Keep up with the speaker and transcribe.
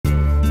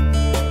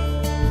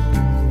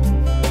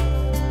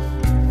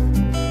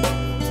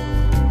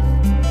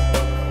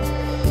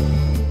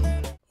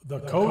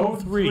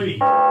Code 3.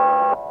 A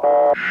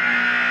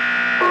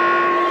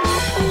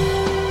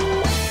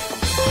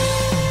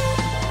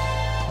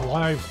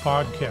live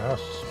podcast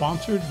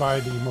sponsored by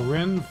the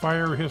Marin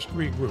Fire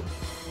History Group.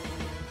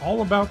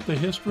 All about the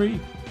history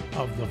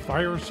of the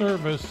fire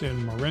service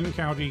in Marin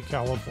County,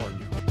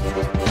 California.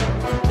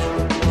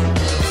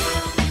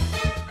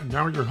 And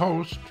now your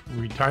host,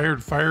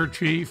 retired Fire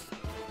Chief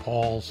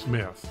Paul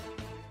Smith.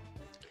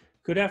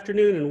 Good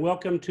afternoon and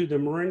welcome to the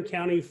Marin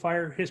County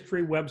Fire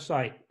History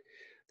website.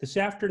 This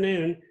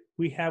afternoon,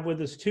 we have with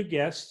us two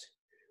guests,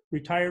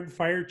 retired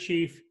Fire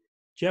Chief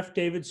Jeff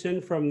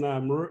Davidson from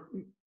the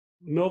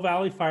Mill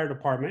Valley Fire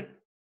Department.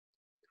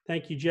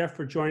 Thank you, Jeff,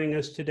 for joining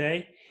us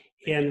today.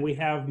 And we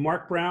have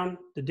Mark Brown,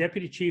 the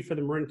Deputy Chief of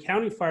the Marin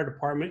County Fire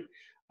Department.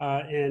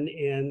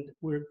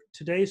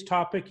 Today's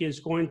topic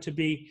is going to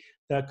be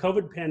the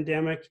COVID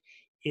pandemic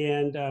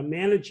and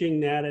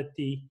managing that at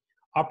the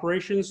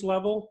operations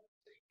level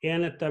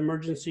and at the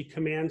Emergency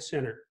Command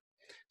Center.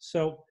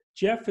 So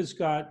Jeff has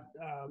got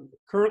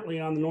currently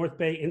on the North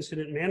Bay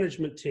Incident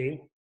Management Team,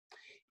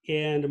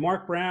 and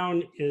Mark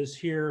Brown is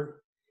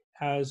here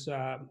as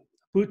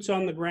boots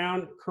on the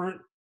ground, current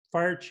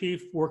fire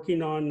chief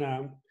working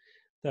on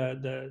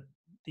the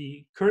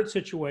current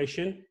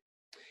situation.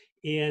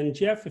 And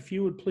Jeff, if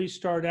you would please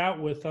start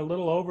out with a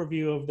little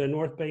overview of the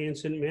North Bay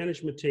Incident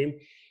Management Team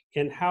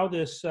and how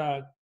this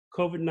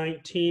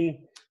COVID-19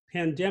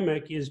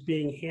 pandemic is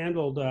being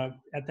handled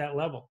at that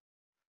level.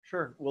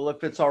 Sure. Well,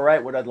 if it's all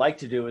right, what I'd like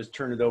to do is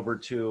turn it over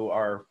to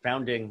our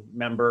founding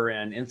member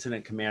and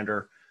incident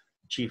commander,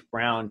 Chief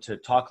Brown, to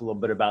talk a little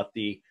bit about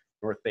the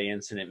North Bay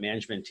Incident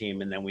Management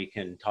Team, and then we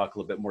can talk a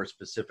little bit more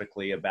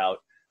specifically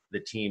about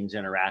the team's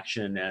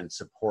interaction and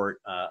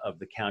support of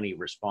the county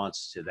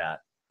response to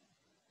that.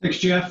 Thanks,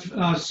 Jeff.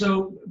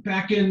 So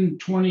back in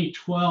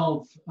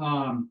 2012,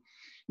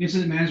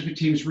 incident management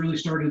teams really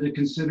started to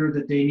consider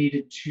that they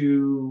needed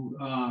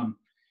to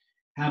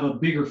have a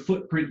bigger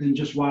footprint than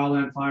just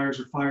wildland fires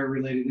or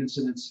fire-related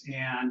incidents,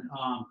 and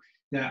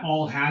that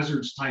all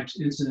hazards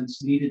types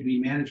incidents needed to be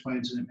managed by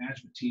incident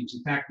management teams.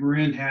 In fact,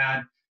 Marin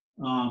had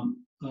a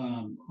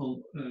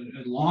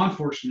law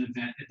enforcement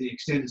event at the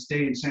extended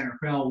stay in Santa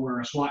Fe where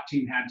a SWAT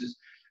team had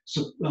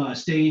to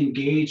stay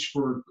engaged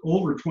for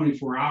over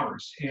 24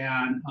 hours.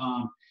 And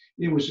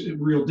it was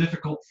real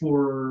difficult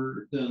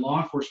for the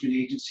law enforcement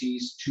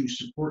agencies to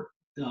support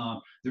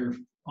their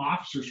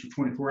officers for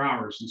 24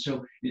 hours. And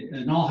so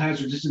an all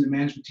hazards incident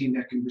management team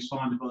that can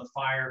respond to both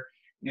fire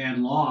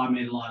and law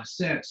made a lot of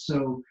sense.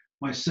 So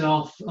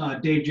myself,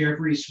 Dave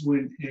Jeffries,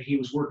 when he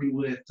was working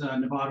with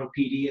Novato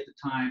PD at the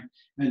time,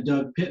 and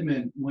Doug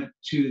Pittman went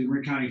to the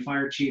Marin County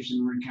Fire Chiefs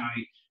and Marin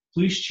County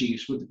Police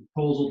Chiefs with the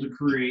proposal to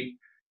create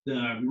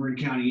the Marin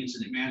County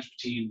Incident Management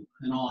Team,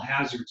 an all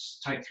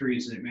hazards Type 3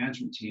 incident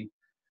management team.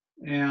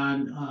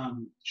 And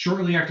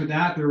shortly after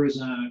that, there was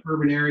an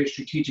urban area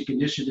strategic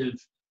initiative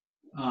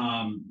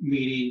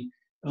meeting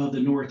of the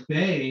North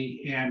Bay,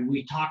 and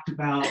we talked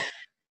about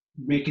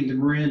making the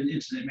Marin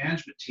Incident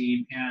Management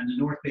Team, and the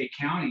North Bay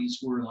counties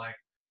were like,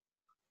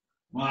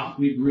 wow,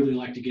 we'd really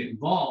like to get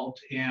involved.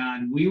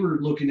 And we were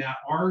looking at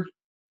our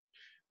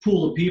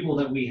pool of people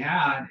that we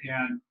had,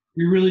 and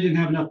we really didn't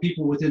have enough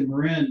people within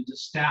Marin to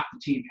staff the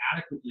team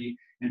adequately,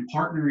 and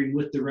partnering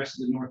with the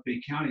rest of the North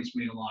Bay counties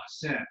made a lot of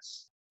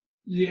sense.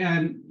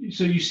 And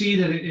so you see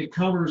that it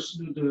covers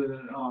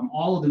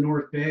all of the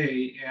North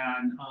Bay,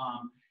 and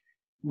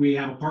we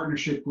have a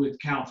partnership with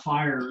CAL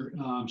FIRE,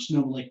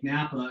 Sonoma Lake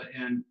Napa,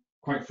 and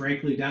quite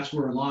frankly, that's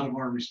where a lot of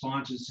our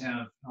responses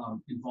have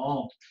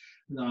involved.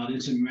 The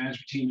incident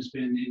management team has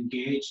been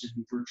engaged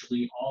in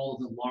virtually all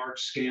of the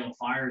large-scale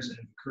fires that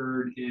have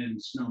occurred in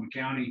Sonoma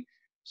County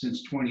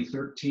since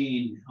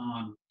 2013,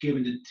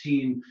 giving the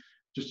team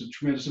just a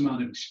tremendous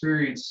amount of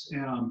experience.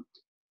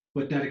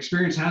 But that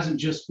experience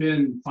hasn't just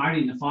been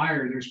fighting the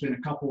fire. There's been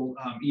a couple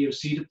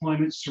EOC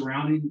deployments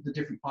surrounding the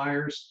different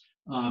fires,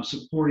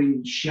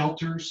 supporting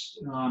shelters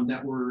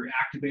that were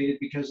activated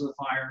because of the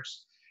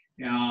fires.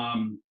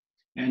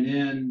 And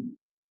then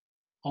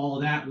all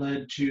of that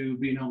led to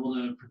being able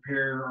to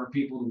prepare our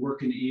people to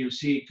work in the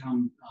EOC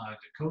come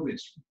to COVID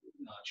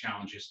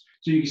challenges.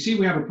 So you can see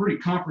we have a pretty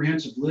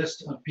comprehensive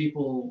list of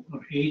people, of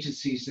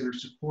agencies that are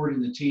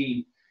supporting the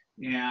team.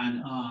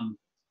 And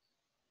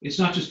it's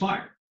not just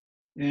fire.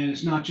 And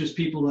it's not just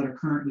people that are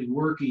currently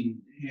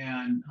working.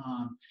 And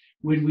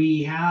when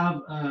we have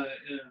a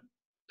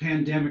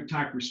pandemic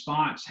type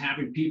response,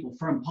 having people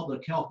from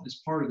public health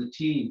as part of the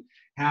team,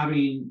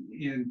 having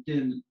in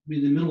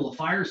the middle of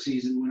fire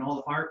season when all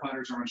the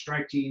firefighters are on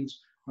strike teams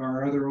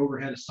or other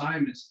overhead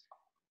assignments,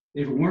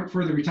 if it weren't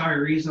for the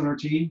retirees on our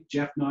team,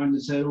 Jeff nodding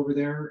his head over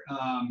there,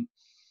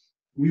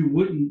 we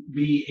wouldn't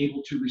be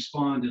able to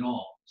respond at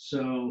all.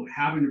 So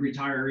having the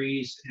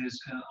retirees has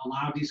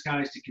allowed these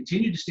guys to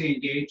continue to stay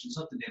engaged in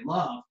something they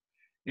love,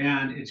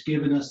 and it's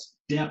given us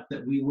depth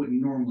that we wouldn't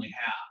normally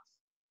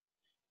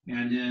have.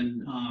 And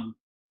then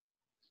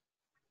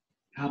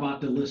how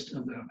about the list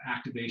of the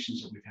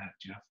activations that we've had,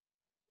 Jeff?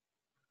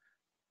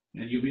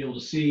 And you'll be able to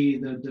see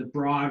the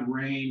broad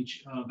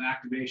range of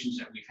activations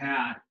that we've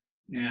had.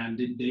 and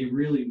they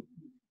really,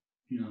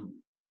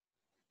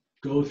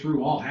 go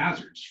through all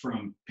hazards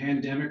from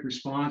pandemic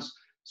response,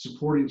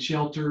 supporting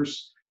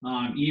shelters,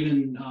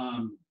 even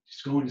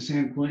just going to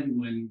San Quentin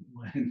when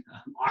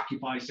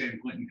Occupy San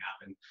Quentin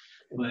happened.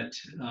 But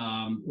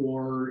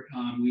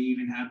we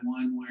even had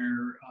one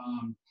where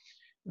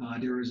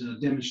there was a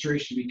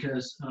demonstration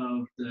because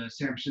of the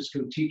San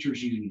Francisco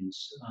teachers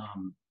unions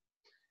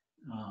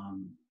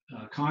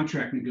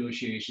contract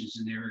negotiations,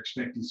 and they were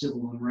expecting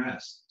civil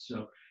unrest.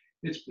 So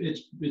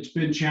it's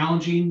been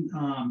challenging.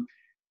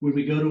 When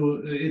we go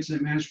to an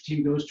incident management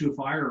team goes to a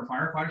fire, or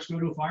firefighters go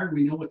to a fire,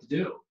 we know what to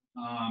do.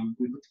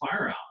 We put the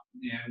fire out,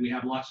 and we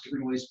have lots of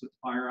different ways to put the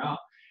fire out.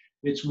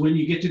 It's when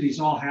you get to these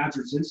all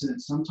hazards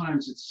incidents,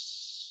 sometimes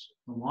it's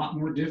a lot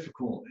more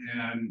difficult.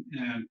 And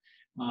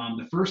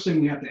the first thing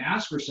we have to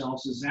ask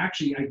ourselves is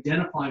actually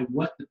identify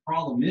what the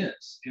problem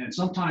is. And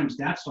sometimes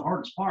that's the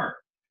hardest part.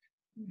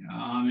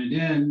 And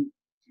then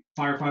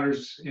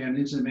firefighters and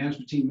incident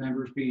management team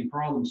members being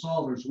problem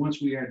solvers,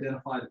 once we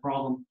identify the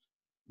problem,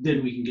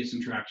 then we can get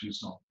some traction to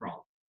solve the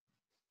problem.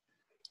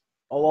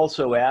 I'll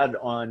also add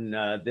on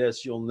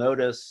this, you'll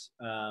notice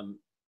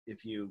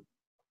if you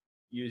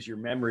use your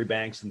memory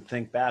banks and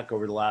think back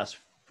over the last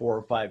 4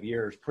 or 5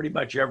 years, pretty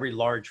much every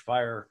large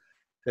fire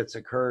that's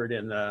occurred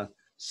in the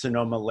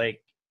Sonoma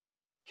Lake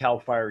CAL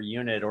FIRE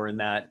unit or in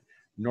that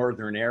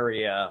northern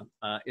area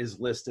is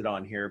listed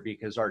on here,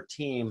 because our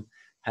team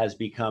has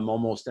become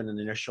almost an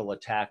initial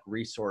attack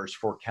resource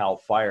for CAL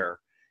FIRE.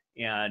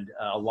 And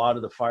a lot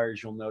of the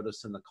fires you'll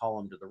notice in the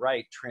column to the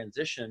right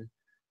transition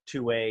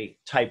to a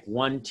type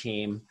 1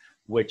 team,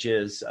 which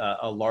is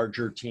a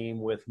larger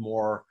team with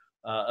more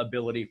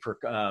ability for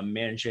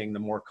managing the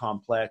more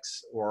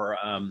complex or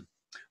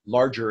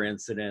larger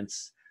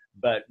incidents.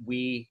 But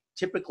we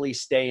typically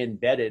stay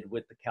embedded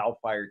with the CAL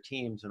FIRE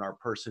teams, and our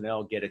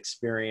personnel get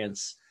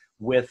experience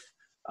with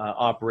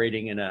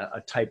operating in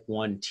a type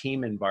 1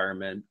 team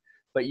environment.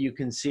 But you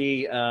can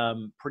see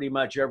pretty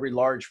much every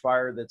large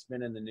fire that's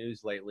been in the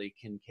news lately: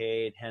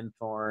 Kincaid,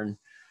 Henthorne,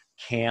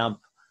 Camp,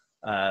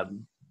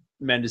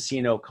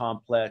 Mendocino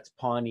Complex,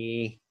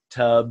 Pawnee,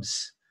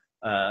 Tubbs.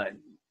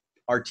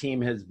 Our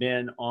team has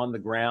been on the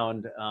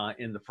ground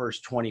in the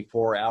first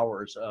 24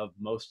 hours of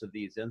most of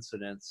these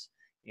incidents,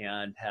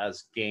 and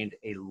has gained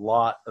a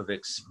lot of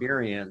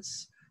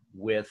experience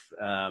with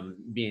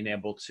being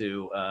able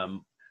to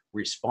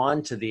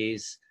respond to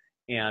these,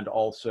 and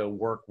also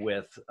work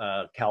with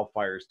CAL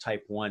FIRE's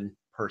type 1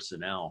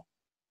 personnel.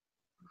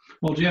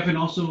 Well, Jeff, and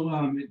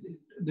also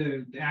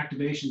the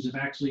activations have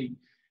actually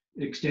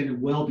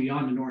extended well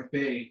beyond the North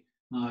Bay.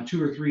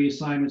 2 or 3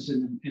 assignments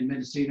in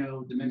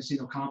Mendocino, the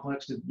Mendocino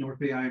Complex. The North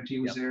Bay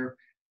IMT was there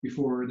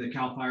before the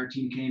CAL FIRE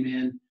team came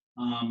in.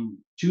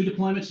 2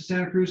 deployments to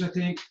Santa Cruz, I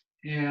think.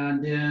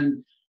 And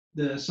then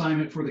the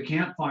assignment for the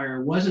Camp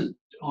Fire wasn't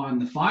on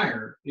the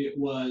fire, it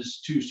was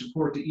to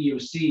support the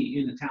EOC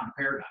in the town of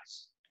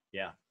Paradise.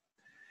 Yeah.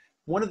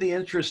 One of the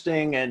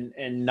interesting and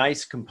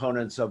nice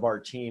components of our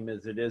team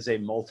is it is a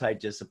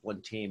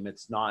multidisciplined team.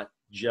 It's not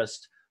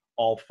just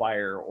all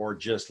fire or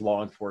just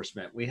law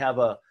enforcement. We have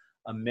a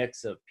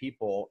mix of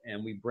people,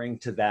 and we bring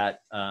to that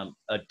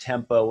a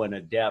tempo and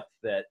a depth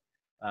that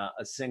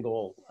a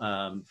single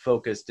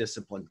focused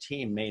disciplined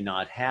team may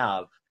not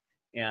have.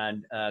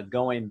 And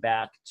going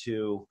back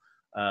to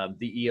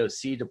the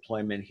EOC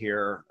deployment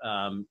here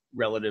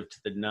relative to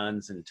the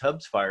Nuns and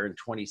Tubbs fire in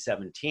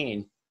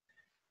 2017,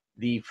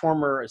 the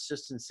former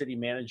assistant city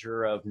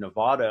manager of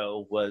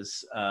Novato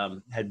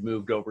had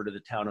moved over to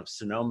the town of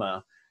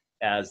Sonoma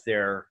as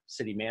their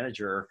city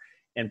manager,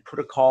 and put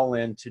a call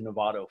in to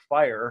Novato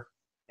Fire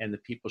and the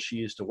people she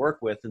used to work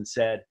with, and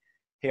said,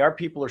 "Hey, our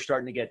people are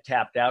starting to get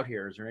tapped out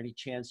here. Is there any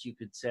chance you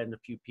could send a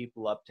few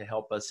people up to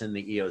help us in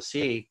the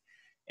EOC?"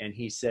 And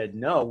he said,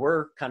 "No,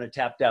 we're kind of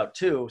tapped out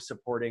too,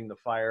 supporting the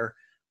fire,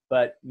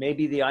 but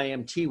maybe the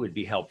IMT would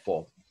be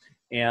helpful."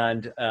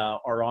 And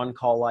our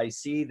on-call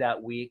IC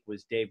that week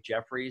was Dave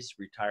Jeffries,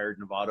 retired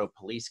Novato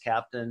police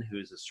captain,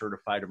 who's a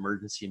certified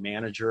emergency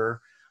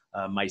manager.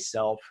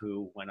 Myself,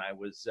 who, when I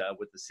was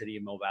with the city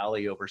of Mill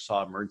Valley,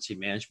 oversaw emergency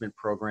management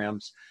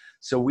programs.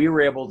 So we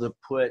were able to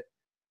put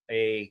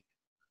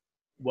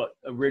what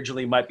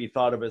originally might be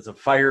thought of as a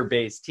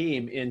fire-based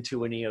team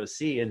into an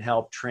EOC and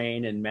help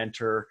train and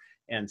mentor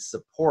and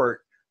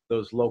support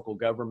those local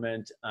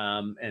government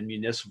and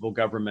municipal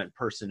government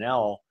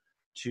personnel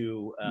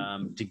to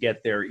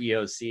get their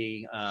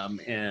EOC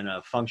in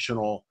a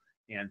functional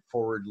and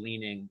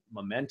forward-leaning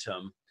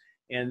momentum.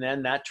 And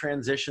then that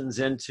transitions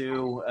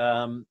into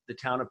the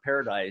town of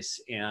Paradise,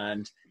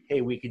 and hey,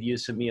 we could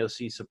use some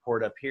EOC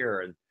support up here.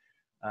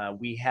 And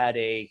we had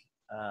a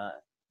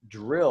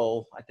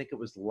drill, I think it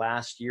was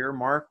last year,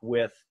 Mark,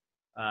 with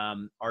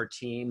our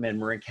team and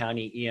Marin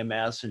County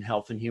EMS and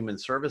Health and Human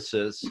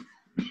Services.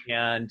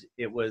 And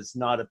it was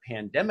not a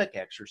pandemic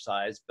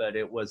exercise, but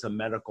it was a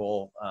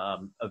medical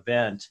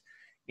event.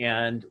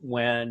 And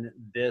when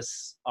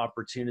this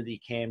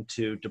opportunity came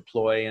to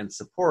deploy and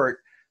support,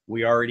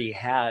 we already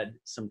had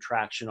some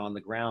traction on the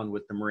ground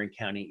with the Marin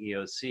County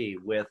EOC,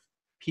 with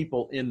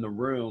people in the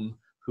room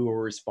who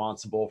were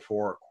responsible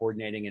for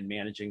coordinating and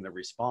managing the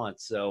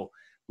response. So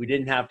we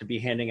didn't have to be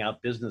handing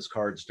out business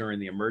cards during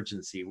the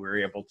emergency. We were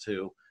able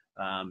to,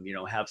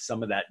 have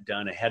some of that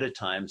done ahead of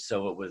time.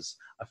 So it was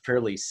a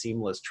fairly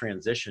seamless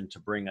transition to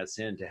bring us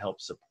in to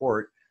help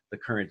support the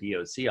current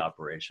EOC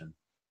operation.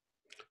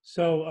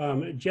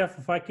 So, Jeff,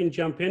 if I can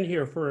jump in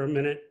here for a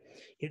minute,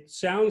 it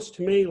sounds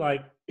to me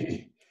like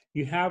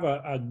you have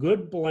a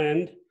good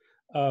blend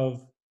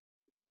of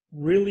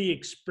really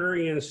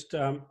experienced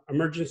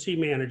emergency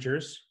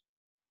managers.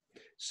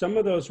 Some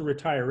of those are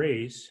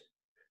retirees.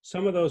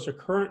 Some of those are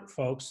current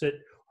folks that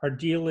are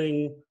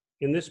dealing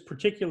in this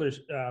particular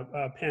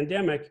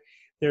pandemic.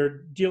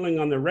 They're dealing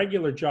on their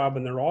regular job,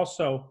 and they're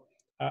also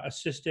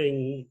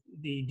assisting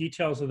the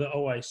details of the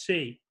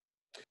OIC.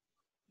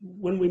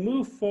 When we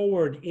move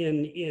forward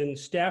in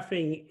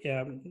staffing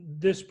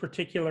this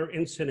particular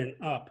incident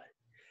up,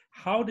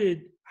 how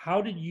did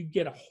you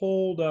get a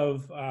hold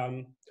of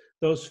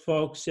those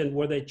folks, and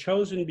were they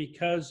chosen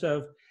because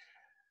of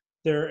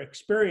their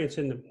experience?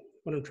 And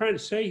what I'm trying to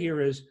say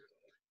here is,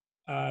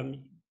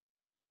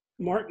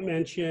 Mark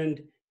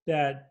mentioned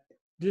that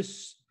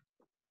this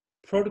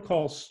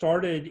protocol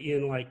started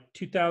in like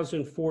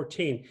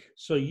 2014.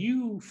 So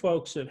you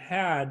folks have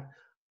had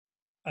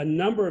a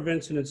number of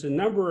incidents, a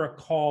number of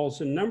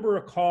calls, a number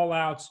of call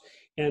outs,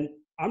 and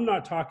I'm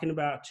not talking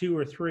about 2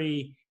 or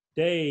 3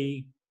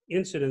 day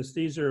incidents.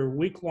 These are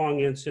week-long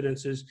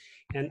incidences,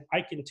 and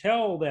I can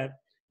tell that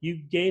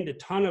you gained a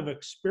ton of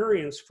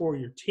experience for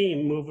your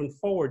team moving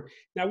forward.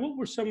 Now, what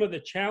were some of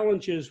the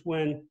challenges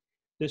when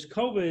this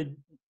COVID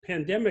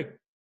pandemic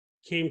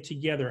came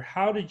together?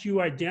 How did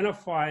you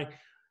identify,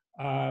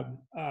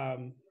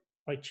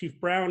 like Chief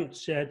Brown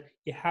said,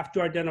 you have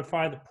to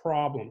identify the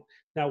problem.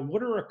 Now,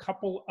 what are a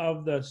couple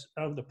of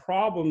the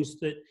problems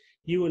that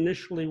you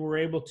initially were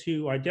able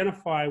to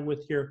identify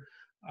with your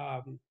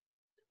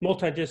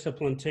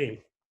multidiscipline team?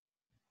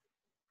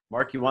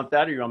 Mark, you want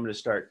that, or you want me to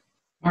start?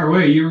 By the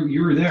way,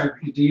 you were there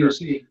at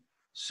DOC.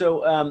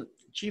 So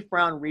Chief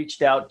Brown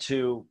reached out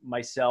to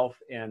myself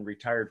and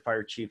retired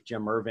Fire Chief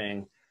Jim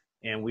Irving,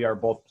 and we are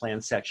both plan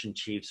section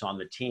chiefs on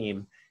the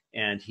team.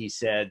 And he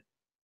said,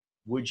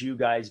 would you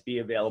guys be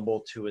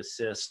available to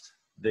assist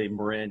the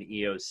Marin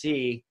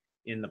EOC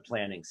in the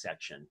planning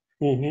section?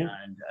 Mm-hmm.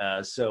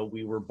 And so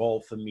we were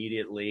both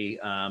immediately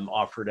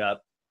offered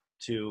up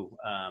to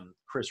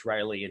Chris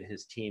Riley and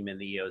his team in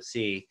the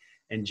EOC.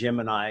 And Jim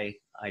and I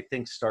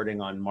think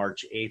starting on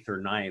March 8th or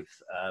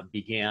 9th,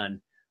 began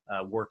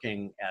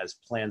working as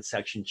plan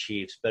section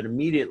chiefs, but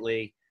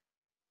immediately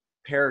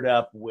paired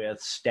up with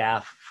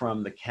staff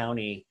from the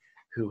county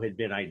who had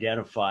been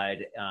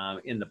identified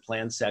in the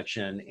plan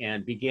section,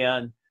 and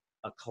began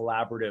a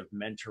collaborative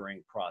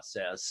mentoring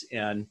process.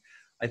 And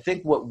I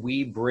think what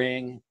we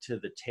bring to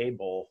the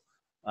table,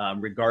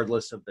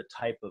 regardless of the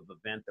type of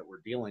event that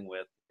we're dealing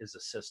with, is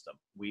a system.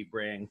 We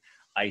bring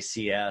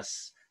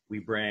ICS, we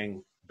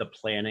bring the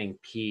planning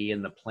P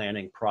and the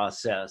planning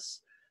process.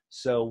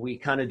 So we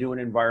kind of do an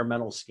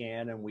environmental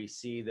scan, and we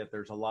see that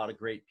there's a lot of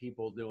great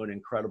people doing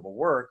incredible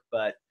work,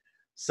 but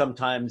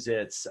sometimes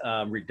it's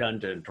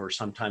redundant, or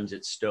sometimes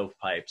it's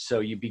stovepipe. So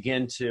you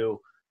begin to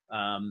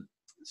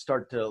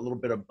start to a little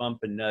bit of bump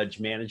and nudge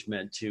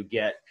management to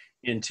get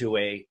into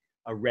a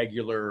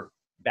regular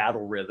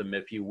battle rhythm,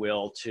 if you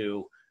will,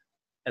 to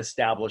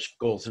establish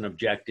goals and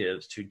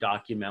objectives, to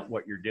document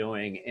what you're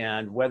doing.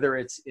 And whether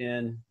it's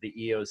in the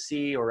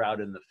EOC or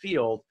out in the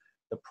field,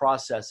 the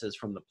processes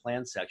from the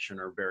plan section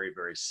are very,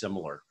 very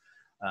similar.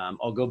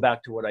 I'll go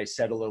back to what I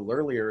said a little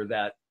earlier,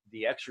 that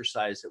the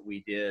exercise that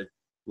we did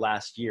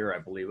last year, I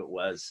believe it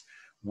was,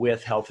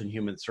 with Health and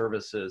Human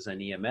Services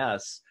and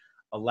EMS,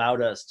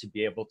 allowed us to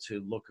be able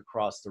to look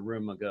across the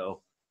room and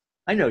go,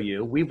 I know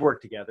you, we've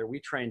worked together, we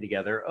trained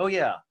together, oh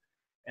yeah.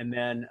 And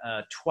then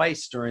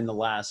twice during the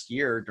last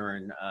year,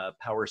 during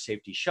power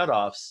safety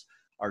shutoffs,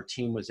 our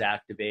team was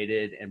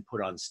activated and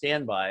put on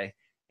standby.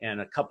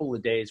 And a couple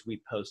of days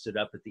we posted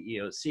up at the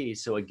EOC.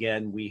 So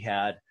again, we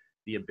had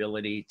the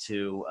ability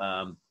to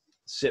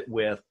sit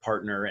with,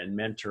 partner, and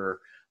mentor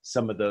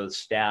some of those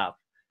staff.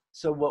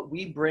 So what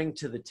we bring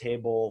to the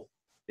table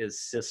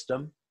is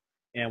system.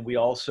 And we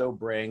also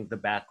bring the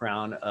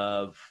background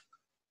of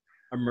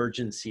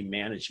emergency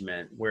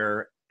management,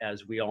 where,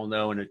 as we all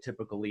know, in a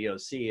typical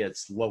EOC,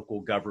 it's local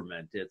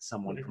government. It's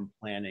someone from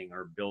planning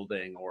or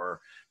building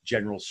or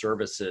general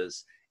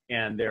services.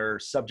 And they're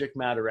subject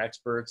matter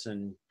experts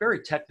and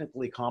very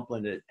technically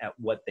competent at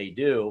what they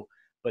do,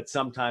 but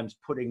sometimes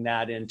putting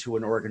that into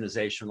an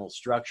organizational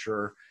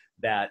structure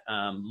that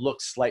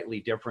looks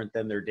slightly different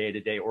than their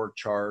day-to-day org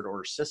chart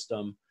or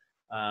system,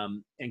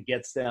 and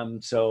gets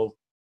them, so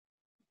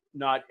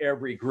not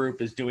every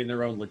group is doing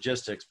their own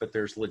logistics, but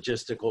there's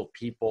logistical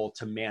people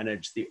to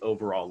manage the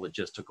overall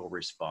logistical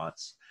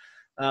response.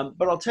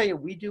 But I'll tell you,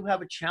 we do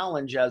have a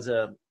challenge as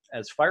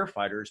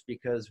firefighters,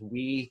 because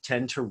we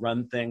tend to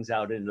run things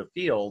out in the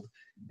field,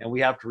 and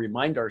we have to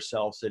remind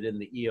ourselves that in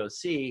the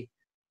EOC,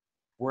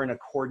 we're in a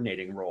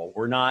coordinating role.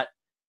 We're not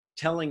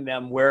telling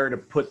them where to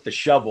put the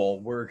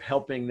shovel. We're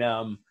helping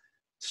them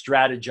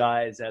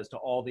strategize as to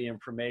all the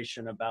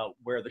information about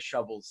where the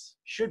shovels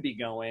should be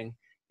going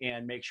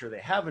and make sure they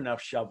have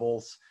enough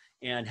shovels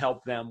and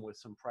help them with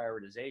some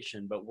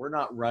prioritization, but we're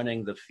not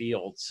running the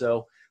field.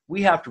 So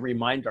we have to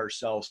remind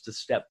ourselves to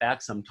step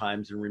back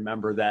sometimes and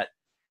remember that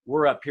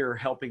we're up here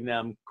helping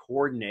them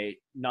coordinate,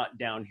 not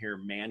down here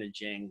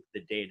managing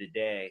the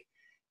day-to-day,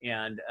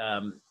 and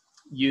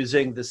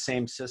using the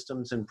same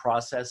systems and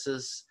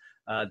processes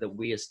that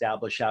we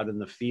establish out in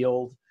the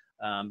field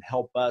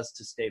help us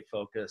to stay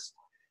focused.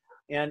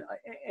 And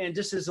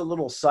just as a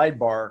little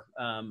sidebar,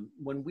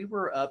 when we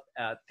were up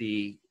at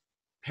the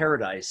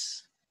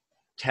Paradise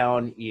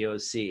Town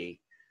EOC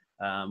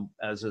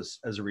as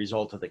a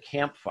result of the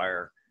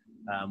campfire,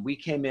 we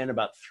came in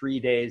about 3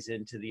 days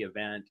into the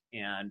event,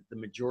 and the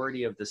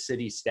majority of the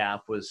city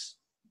staff was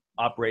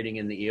operating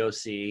in the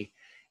EOC,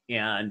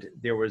 and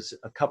there was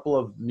a couple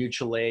of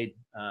mutual aid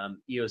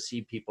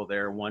EOC people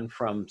there, one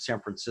from San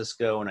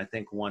Francisco and I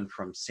think one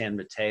from San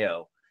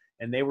Mateo,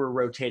 and they were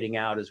rotating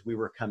out as we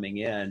were coming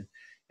in.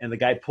 And the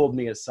guy pulled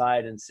me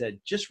aside and said,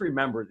 just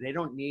remember, they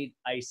don't need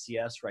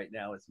ICS right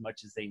now as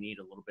much as they need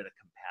a little bit of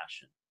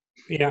compassion.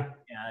 Yeah.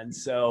 And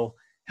so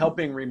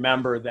helping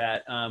remember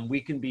that we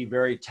can be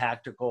very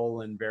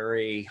tactical and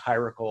very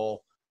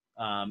hierarchical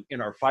in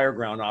our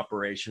fireground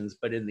operations,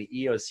 but in the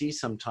EOC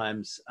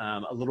sometimes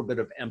a little bit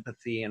of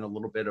empathy and a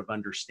little bit of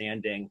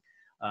understanding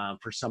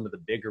for some of the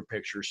bigger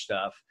picture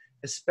stuff,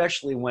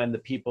 especially when the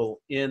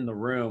people in the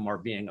room are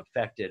being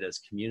affected as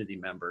community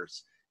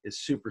members, is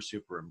super,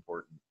 super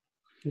important.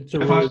 I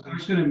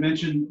was going to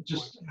mention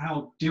just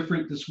how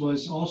different this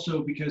was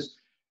also because,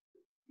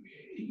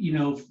 you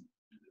know,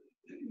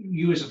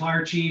 you as a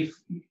fire chief,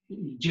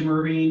 Jim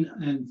Irving,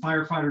 and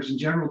firefighters in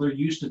general, they're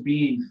used to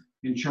being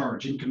in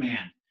charge, in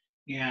command.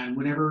 And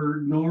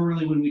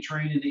normally when we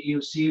train in the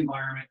EOC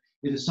environment,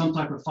 it is some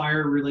type of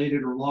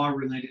fire-related or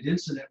law-related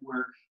incident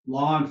where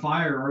law and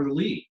fire are the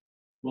lead.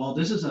 Well,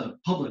 this is a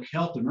public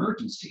health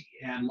emergency,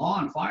 and law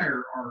and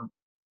fire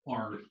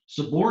are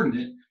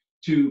subordinate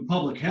to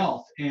public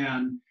health.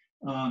 And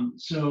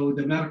so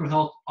the medical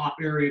health op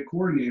area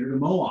coordinator, the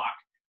MOOC,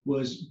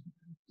 was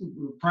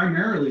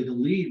primarily the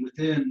lead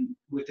within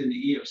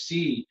the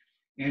EOC.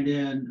 And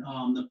then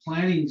the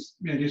planning,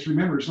 and just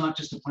remember, it's not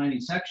just a planning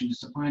section,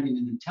 it's a planning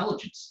and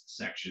intelligence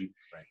section.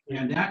 Right.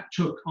 And that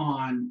took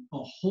on a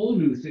whole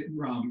new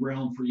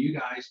realm for you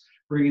guys,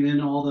 bringing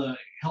in all the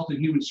health and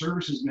human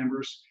services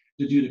members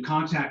to do the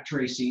contact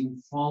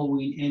tracing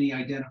following any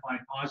identified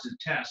positive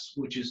tests,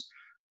 which is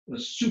a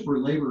super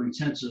labor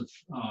intensive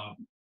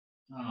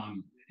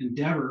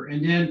endeavor.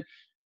 And then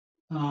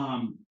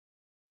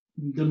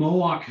the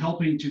MOOC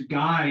helping to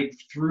guide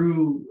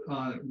through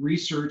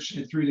research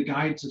and through the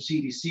guidance of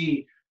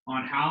CDC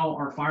on how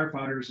our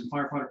firefighters and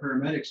firefighter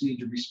paramedics need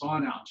to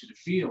respond out to the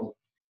field,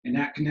 and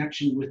that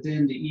connection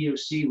within the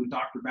EOC with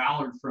Dr.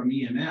 Ballard from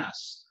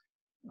EMS,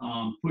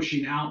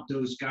 pushing out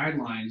those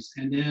guidelines.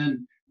 And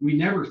then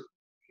whenever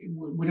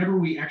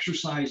we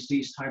exercise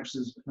these types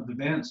of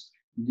events,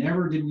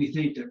 never did we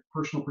think that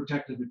personal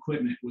protective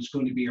equipment was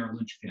going to be our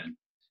linchpin.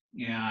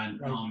 And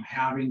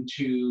having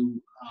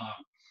to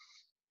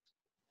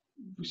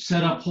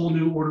set up whole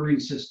new ordering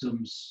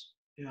systems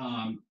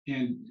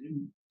and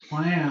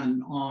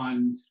plan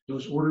on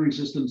those ordering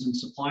systems and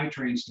supply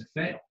trains to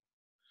fail.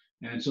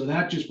 And so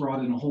that just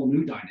brought in a whole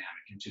new dynamic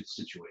into the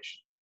situation.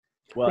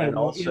 Well, and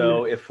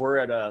also if we're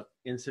at a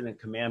incident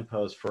command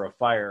post for a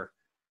fire,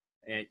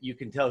 and you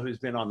can tell who's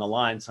been on the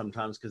line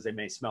sometimes because they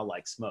may smell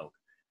like smoke,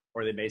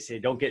 or they may say,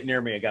 don't get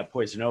near me, I got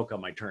poison oak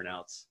on my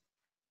turnouts.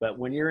 But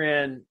when you're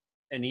in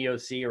an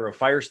EOC or a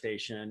fire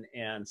station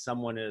and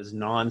someone is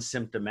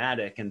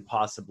non-symptomatic and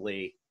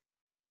possibly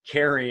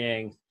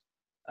carrying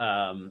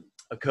a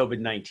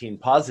COVID-19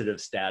 positive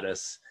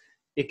status,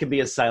 it can be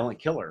a silent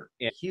killer.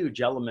 A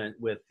huge element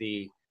with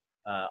the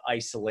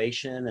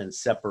isolation and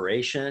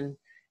separation.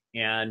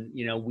 And,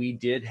 you know, we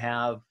did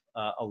have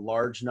a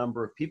large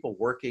number of people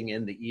working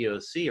in the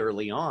EOC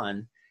early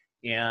on,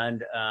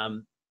 and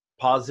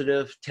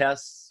positive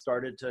tests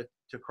started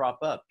to crop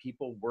up.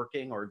 People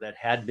working or that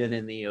had been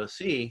in the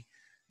EOC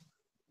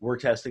were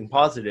testing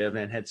positive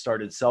and had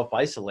started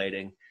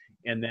self-isolating.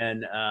 And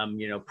then,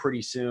 you know,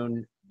 pretty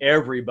soon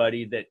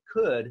everybody that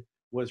could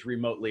was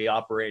remotely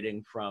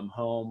operating from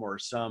home or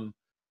some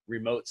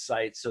remote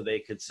site so they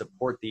could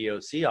support the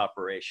EOC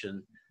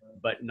operation,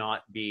 but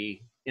not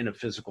be in a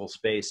physical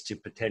space to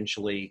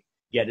potentially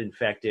get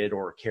infected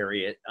or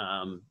carry it,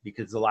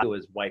 because a lot of it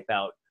is wipe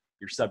out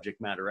your subject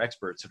matter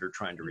experts that are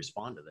trying to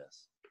respond to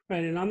this.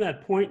 Right, and on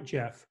that point,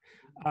 Jeff,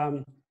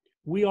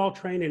 we all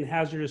train in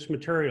hazardous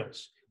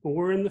materials. When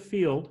we're in the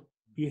field,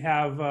 you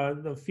have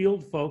the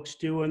field folks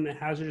doing the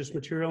hazardous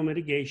material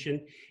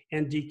mitigation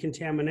and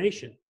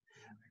decontamination.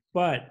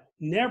 But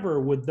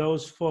never would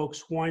those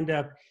folks wind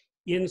up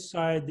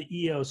inside the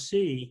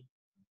EOC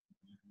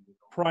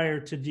prior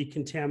to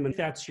decontamination.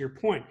 That's your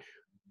point.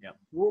 Yep.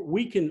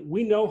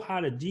 We know how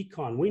to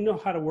decon. We know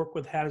how to work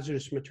with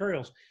hazardous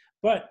materials.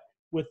 But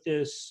with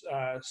this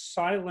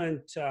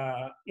silent,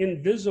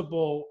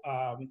 invisible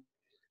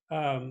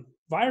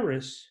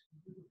virus,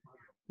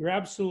 You're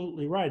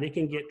absolutely right. It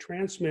can get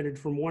transmitted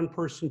from one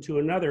person to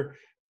another,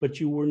 but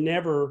you were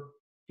never,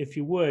 if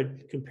you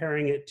would,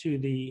 comparing it to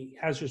the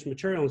hazardous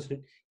material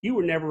incident, you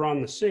were never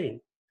on the scene.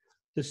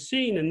 The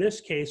scene in this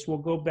case, we'll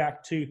go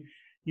back to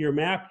your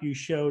map you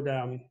showed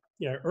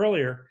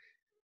earlier.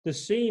 The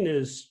scene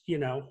is,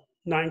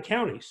 9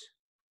 counties.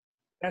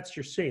 That's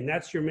your scene.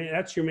 That's your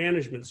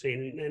management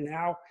scene. And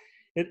how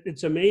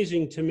it's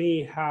amazing to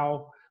me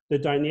how the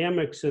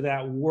dynamics of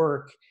that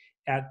work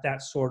at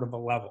that sort of a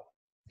level.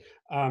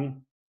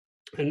 And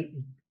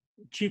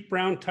Chief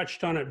Brown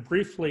touched on it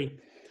briefly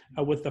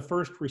with the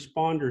first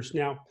responders.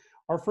 Now,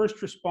 our first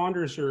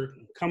responders are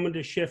coming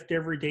to shift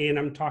every day, and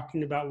I'm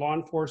talking about law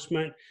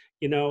enforcement,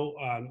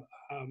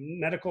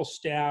 medical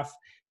staff,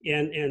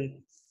 and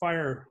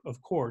fire,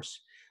 of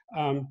course.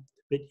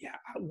 But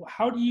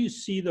how do you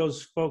see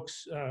those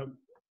folks,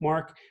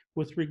 Mark,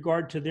 with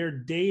regard to their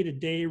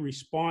day-to-day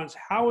response?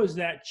 How has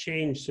that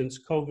changed since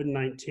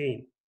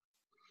COVID-19?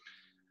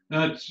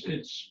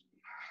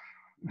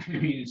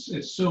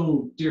 It's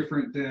so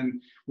different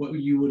than what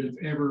you would have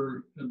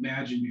ever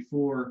imagined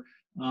before.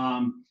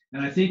 And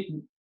I think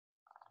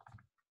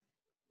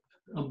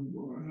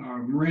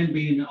Marin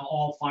being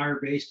all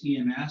fire-based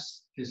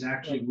EMS has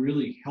actually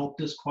really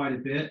helped us quite a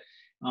bit,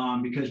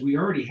 because we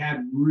already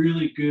had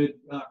really good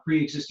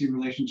pre-existing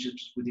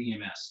relationships with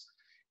EMS.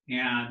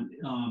 And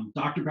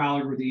Dr.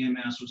 Ballard with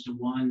EMS was the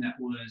one that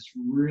was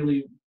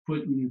really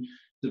putting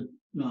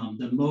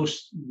the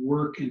most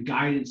work and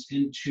guidance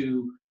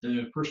into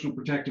the personal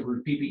protective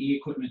or PPE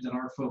equipment that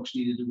our folks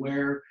needed to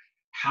wear,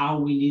 how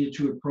we needed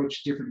to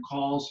approach different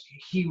calls.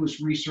 He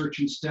was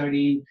researching,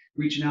 studying,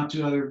 reaching out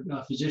to other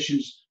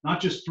physicians, not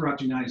just throughout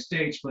the United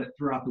States, but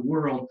throughout the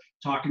world,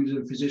 talking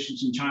to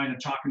physicians in China,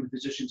 talking to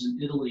physicians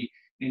in Italy,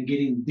 and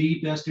getting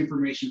the best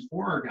information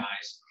for our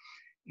guys.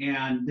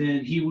 And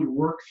then he would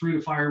work through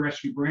the fire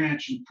rescue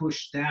branch and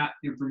push that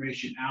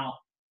information out.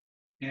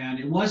 And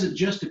it wasn't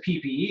just a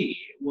PPE,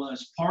 it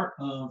was part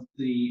of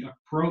the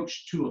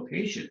approach to a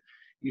patient.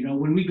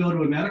 When we go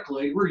to a medical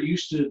aid, we're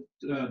used to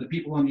the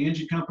people on the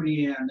engine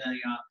company and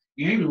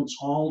the ambulance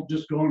all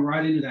just going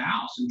right into the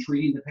house and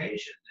treating the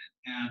patient.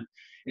 And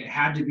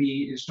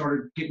it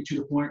started getting to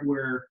the point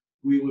where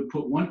we would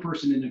put one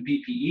person in a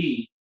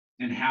PPE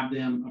and have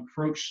them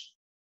approach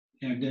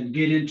and then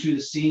get into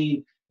the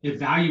scene,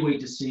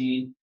 evaluate the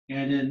scene.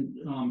 And then,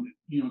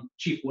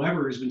 Chief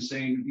Weber has been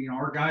saying,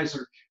 our guys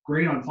are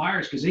great on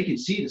fires because they can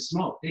see the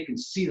smoke, they can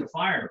see the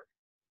fire.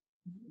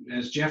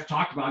 As Jeff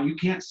talked about, you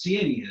can't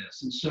see any of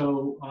this. And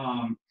so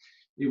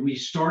we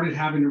started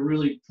having to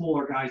really pull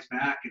our guys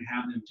back and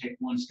have them take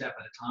one step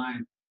at a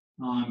time.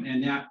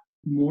 And that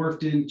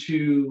morphed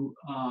into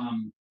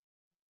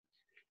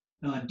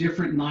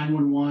different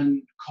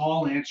 911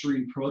 call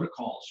answering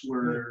protocols,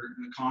 where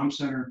the comm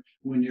center,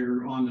 when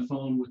you're on the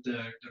phone with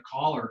the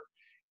caller,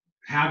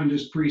 having to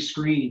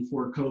pre-screen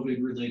for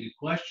COVID-related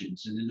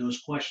questions. And then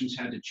those questions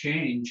had to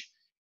change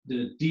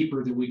the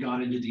deeper that we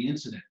got into the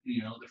incident.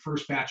 The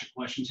first batch of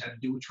questions had to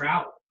do with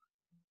travel.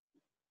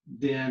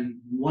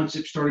 Then once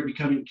it started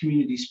becoming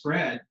community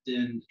spread,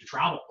 then the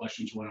travel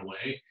questions went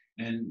away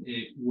and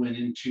it went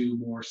into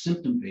more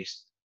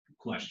symptom-based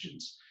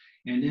questions.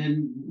 And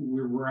then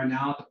we're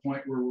now at the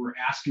point where we're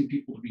asking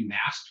people to be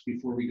masked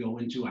before we go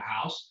into a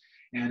house.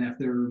 And if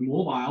they're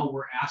mobile,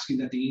 we're asking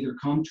that they either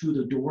come to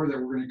the door that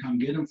we're going to come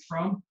get them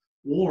from,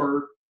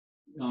 or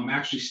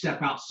actually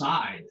step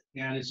outside.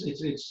 And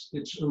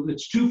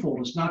it's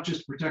twofold. It's not just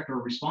to protect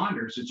our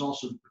responders; it's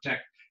also to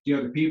protect the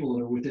other people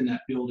that are within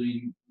that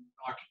building,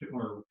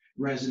 or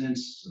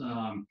residence,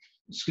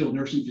 skilled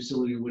nursing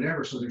facility, or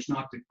whatever. So there's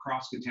not the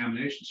cross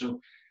contamination. So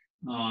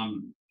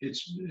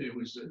it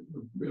was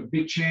a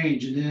big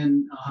change. And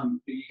then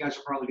you guys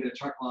are probably going to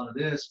chuckle out of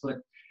this, but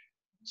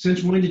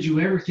since when did you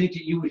ever think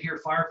that you would hear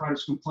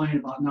firefighters complain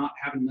about not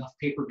having enough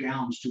paper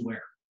gowns to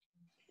wear?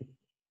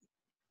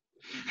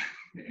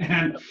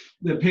 And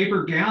the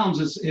paper gowns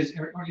is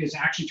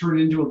actually turned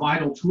into a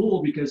vital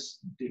tool, because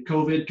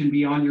COVID can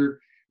be on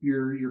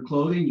your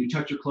clothing. You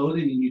touch your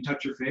clothing and you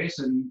touch your face,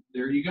 and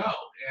there you go.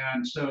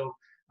 And so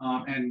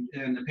and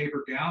the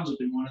paper gowns have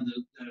been one of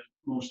the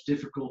most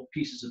difficult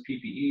pieces of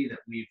PPE that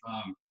we've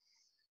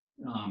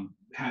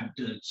had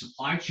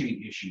supply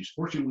chain issues.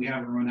 Fortunately, we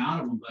haven't run out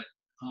of them, but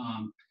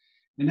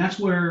and that's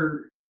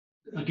where,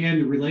 again,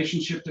 the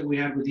relationship that we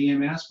had with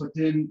EMS, but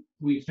then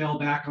we fell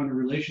back on the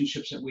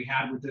relationships that we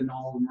had within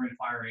all the Marin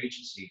fire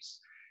agencies.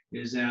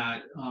 Is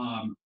that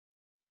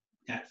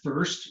at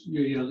first,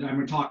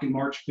 I'm talking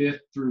March 5th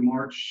through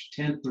March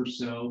 10th or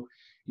so,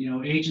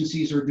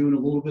 agencies are doing a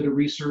little bit of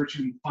research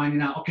and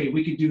finding out, okay,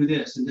 we could do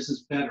this and this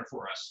is better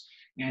for us.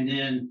 And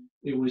then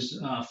it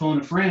was phone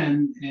a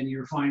friend, and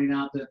you're finding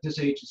out that this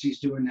agency's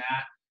doing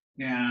that.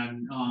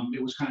 And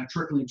it was kind of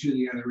trickling to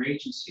the other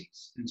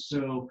agencies. And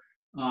so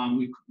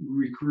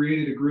we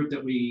created a group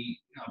that we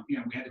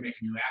had to make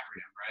a new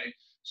acronym, right?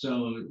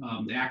 So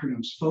the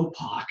acronym's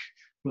FOPOC,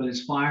 but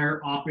it's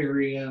Fire Op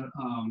Area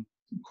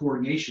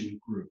Coordination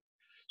Group.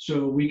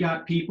 So we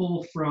got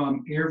people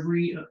from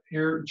every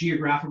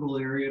geographical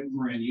area of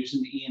Marin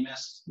using the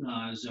EMS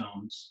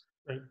zones,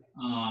 Right.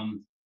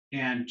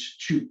 And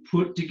to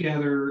put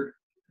together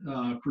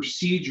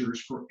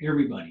procedures for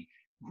everybody,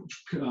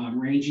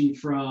 ranging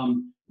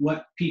from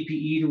what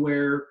PPE to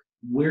wear,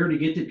 where to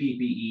get the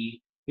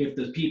PPE. If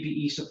the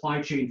PPE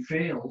supply chain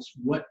fails,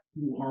 what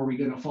are we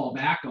going to fall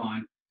back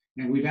on?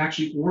 And we've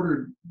actually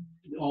ordered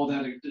all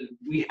that.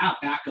 We have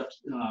backup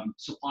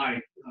supply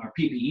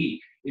PPE.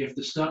 If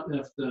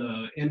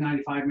the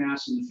N95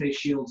 masks and the face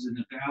shields and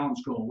the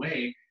gowns go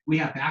away, we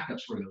have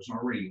backups for those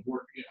already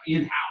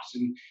in-house,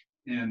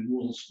 and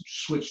we'll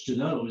switch to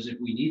those if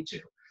we need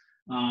to.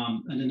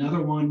 And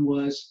another one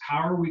was, how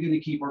are we going to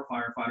keep our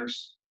firefighters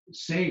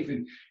safe?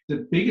 And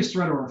the biggest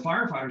threat of our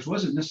firefighters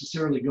wasn't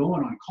necessarily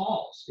going on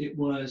calls. It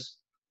was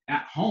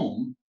at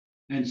home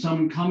and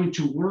someone coming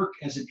to work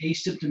as an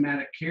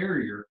asymptomatic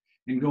carrier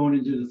and going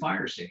into the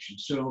fire station.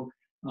 So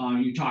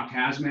you talked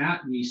hazmat.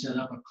 We set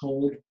up a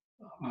cold,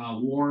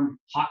 warm,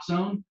 hot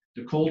zone.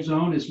 The cold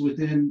zone is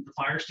within the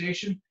fire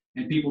station,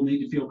 and people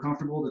need to feel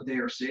comfortable that they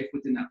are safe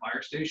within that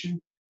fire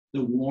station.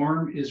 The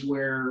warm is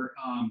where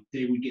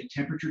they would get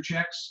temperature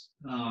checks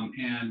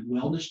and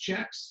wellness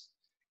checks,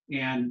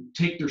 and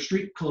take their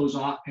street clothes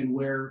off and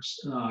wear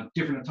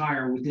different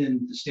attire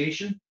within the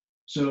station.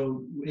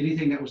 So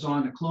anything that was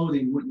on the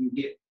clothing wouldn't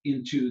get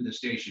into the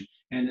station.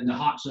 And then the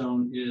hot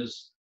zone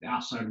is the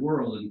outside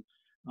world.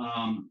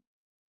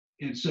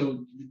 And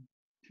so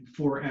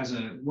as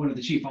one of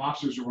the chief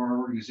officers of our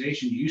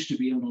organization, used to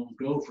be able to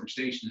go from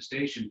station to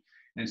station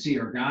and see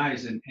our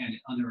guys, and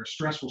under a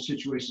stressful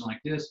situation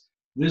like this,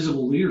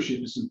 visible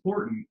leadership is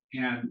important,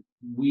 and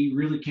we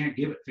really can't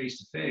give it face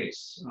to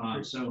face.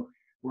 So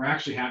we're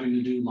actually having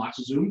to do lots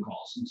of Zoom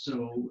calls. And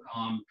so,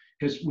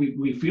 because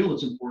we feel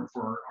it's important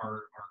for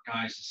our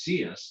guys to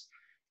see us.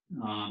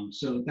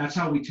 So that's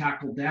how we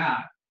tackled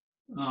that.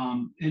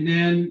 And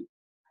then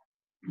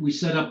we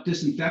set up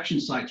disinfection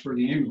sites for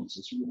the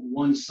ambulances,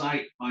 one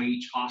site by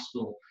each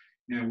hospital.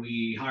 And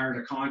we hired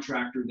a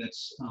contractor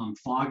that's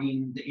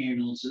fogging the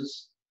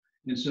ambulances.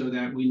 And so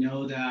that we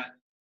know that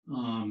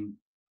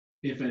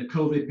if a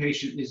COVID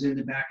patient is in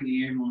the back of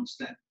the ambulance,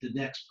 that the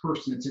next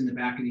person that's in the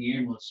back of the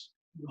ambulance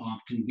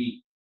can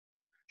be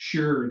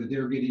sure that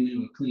they're getting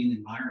into a clean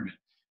environment,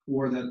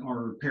 or that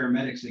our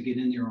paramedics that get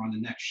in there on the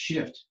next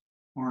shift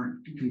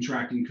aren't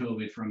contracting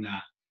COVID from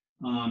that.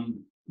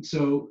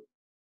 So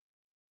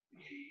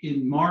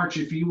in March,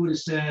 if you would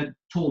have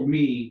told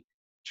me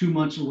 2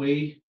 months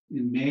away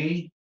in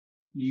May,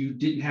 you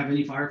didn't have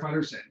any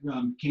firefighters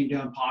that came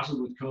down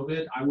positive with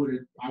COVID, I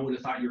would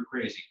have thought you were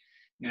crazy.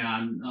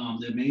 And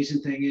the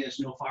amazing thing is,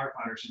 no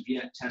firefighters have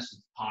yet tested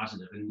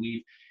positive, and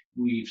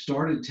we've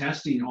started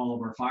testing all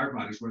of our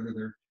firefighters, whether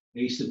they're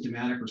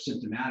asymptomatic or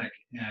symptomatic,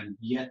 and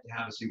yet to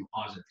have a single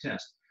positive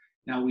test.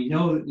 Now we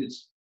know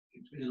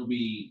it'll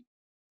be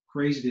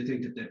crazy to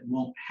think that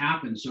won't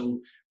happen.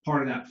 So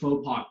part of that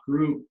FOPOC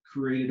group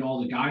created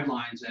all the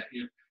guidelines that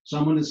if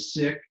someone is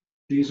sick,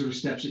 these are the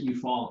steps that you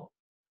follow.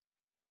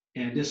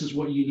 And this is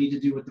what you need to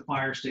do at the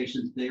fire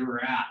station that they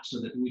were at, so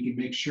that we can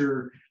make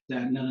sure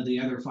that none of the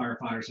other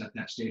firefighters at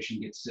that station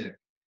get sick.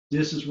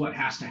 This is what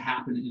has to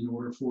happen in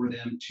order for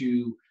them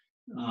to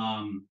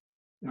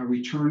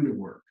return to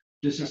work.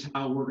 This is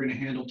how we're going to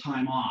handle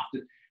time off.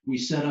 We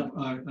set up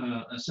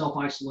a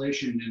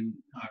self-isolation and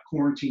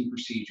quarantine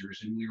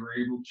procedures, and we were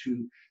able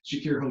to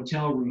secure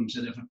hotel rooms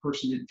that if a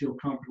person didn't feel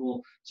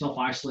comfortable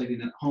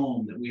self-isolating at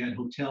home, that we had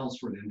hotels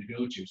for them to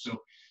go to.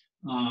 So,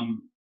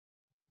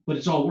 but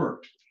it's all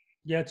worked.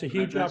 Yeah, it's a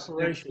huge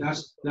operation.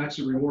 That's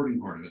the rewarding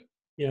part of it.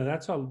 Yeah,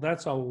 that's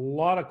a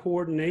lot of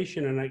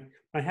coordination, and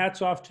my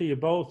hat's off to you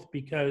both,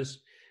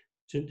 because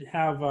to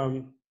have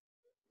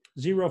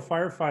 0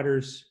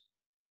 firefighters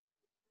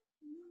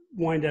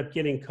wind up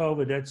getting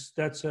COVID,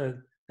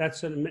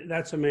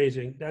 that's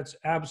amazing. That's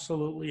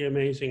absolutely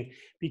amazing.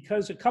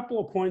 Because a couple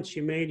of points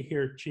you made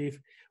here, Chief,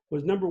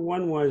 was number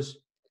one was,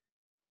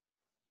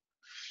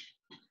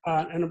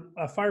 and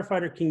a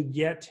firefighter can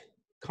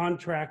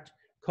contract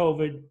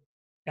COVID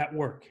at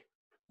work.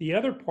 The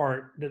other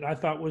part that I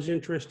thought was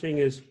interesting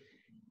is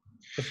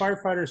the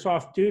firefighter's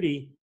off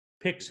duty,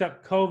 picks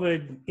up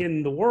COVID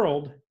in the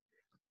world,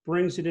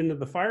 brings it into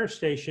the fire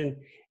station,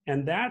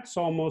 and that's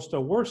almost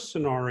a worse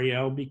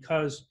scenario,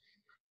 because,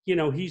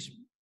 he's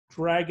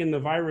dragging the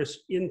virus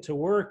into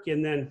work,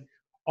 and then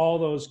all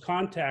those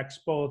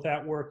contacts, both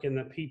at work and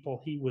the people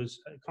he was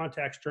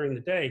contacts during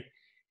the day,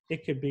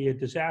 it could be a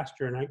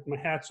disaster. And my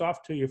hat's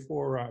off to you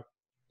for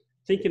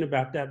thinking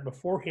about that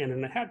beforehand.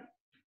 And I had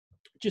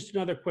just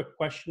another quick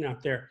question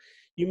out there.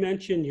 You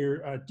mentioned you're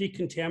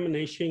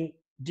decontaminating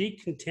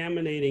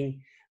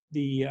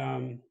the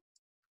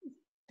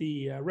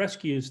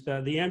rescues,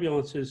 the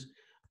ambulances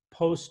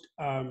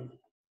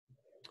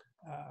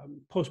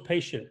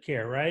post-patient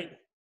care, right?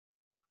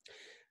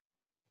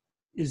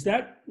 Is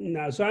that,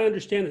 now as I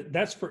understand it,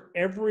 that's for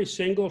every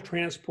single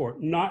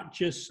transport, not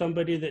just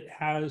somebody that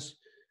has,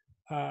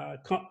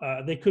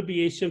 they could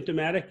be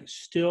asymptomatic,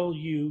 still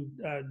you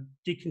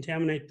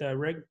decontaminate the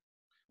rig?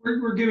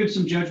 We're giving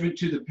some judgment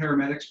to the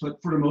paramedics, but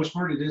for the most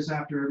part, it is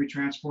after every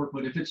transport.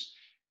 But if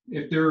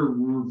they're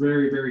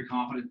very, very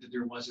confident that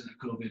there wasn't a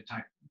COVID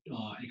type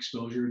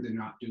exposure, they're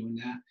not doing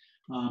that.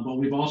 But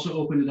we've also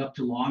opened it up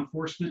to law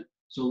enforcement.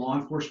 So law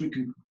enforcement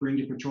can bring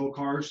to patrol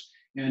cars.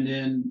 And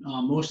then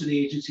most of the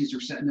agencies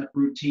are setting up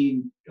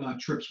routine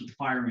trips with the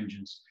fire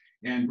engines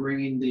and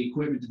bringing the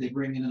equipment that they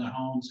bring into the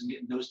homes and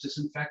getting those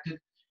disinfected.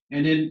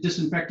 And then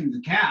disinfecting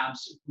the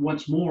cabs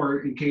once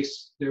more in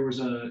case there was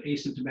a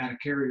asymptomatic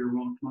carrier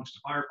amongst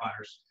the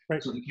firefighters,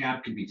 Right. so the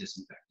cab can be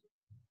disinfected.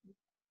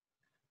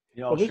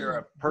 You know, I'll Well, share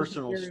a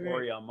personal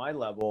story on my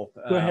level.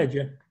 Go ahead,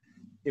 Jeff.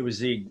 It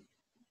was a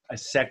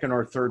second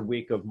or third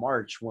week of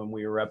March when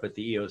we were up at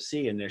the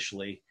EOC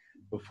initially,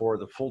 before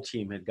the full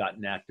team had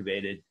gotten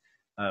activated.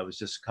 It was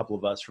just a couple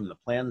of us from the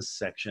plans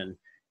section,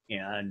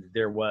 and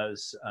there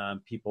was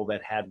people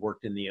that had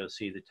worked in the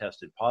EOC that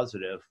tested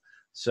positive.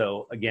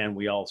 So again,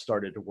 we all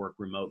started to work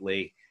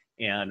remotely.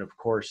 And of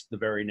course, the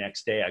very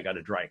next day I got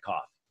a dry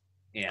cough,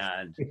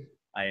 and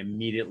I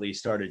immediately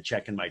started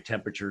checking my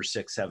temperature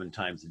 6-7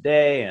 times a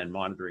day and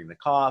monitoring the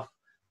cough.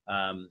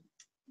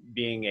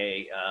 Being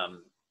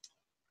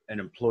an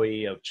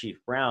employee of Chief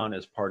Brown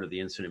as part of the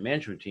incident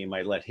management team,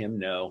 I let him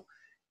know.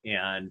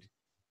 And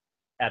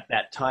at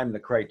that time, the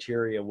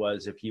criteria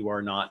was if you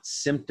are not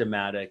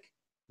symptomatic,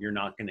 you're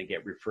not going to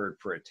get referred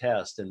for a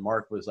test. And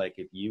Mark was like,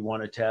 if you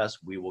want a test,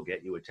 we will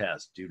get you a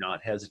test. Do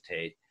not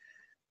hesitate.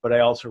 But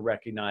I also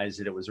recognized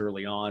that it was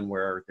early on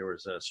where there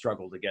was a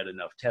struggle to get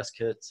enough test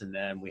kits. And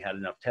then we had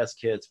enough test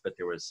kits, but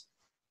there was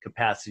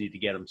capacity to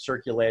get them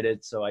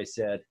circulated. So I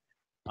said,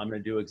 I'm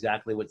going to do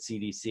exactly what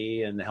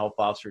CDC and the health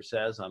officer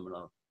says. I'm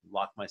going to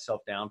lock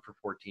myself down for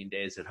 14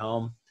 days at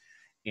home.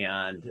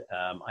 And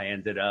I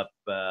ended up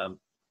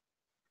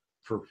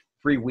for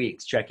 3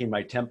 weeks checking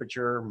my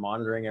temperature,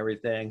 monitoring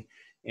everything.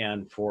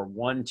 And for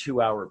 1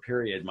 2-hour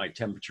period, my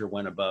temperature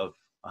went above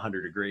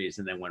 100 degrees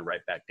and then went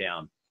right back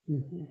down.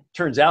 Mm-hmm.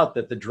 Turns out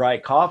that the dry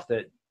cough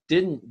that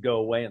didn't go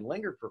away and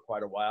lingered for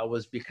quite a while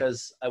was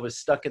because I was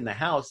stuck in the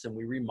house, and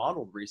we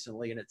remodeled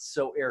recently, and it's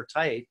so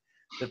airtight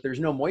that there's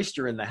no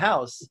moisture in the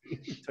house.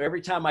 So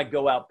every time I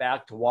go out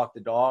back to walk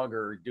the dog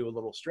or do a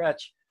little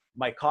stretch,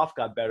 my cough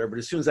got better. But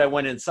as soon as I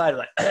went inside, I'm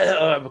like,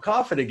 I'm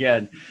coughing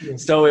again. Yeah.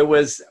 So it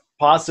was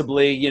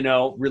possibly,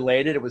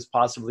 related. It was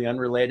possibly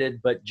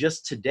unrelated. But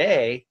just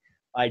today,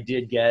 I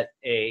did get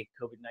a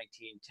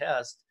COVID-19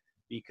 test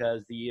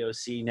because the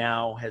EOC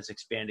now has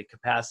expanded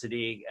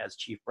capacity. As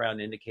Chief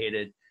Brown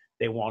indicated,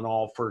 they want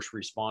all first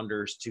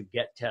responders to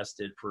get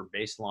tested for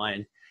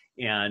baseline.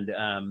 And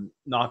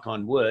knock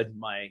on wood,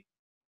 my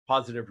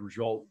positive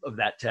result of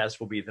that test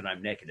will be that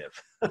I'm negative.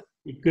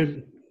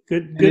 Good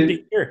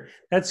to hear.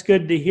 That's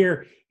good to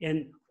hear.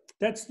 And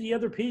that's the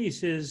other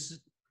piece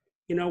is,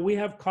 we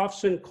have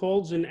coughs and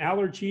colds and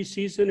allergy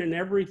season and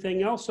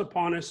everything else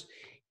upon us.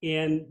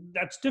 And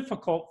that's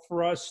difficult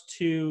for us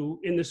to,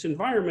 in this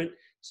environment,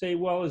 say,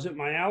 well, is it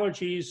my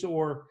allergies,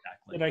 or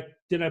exactly.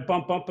 did I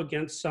bump up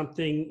against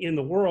something in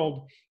the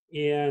world?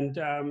 And,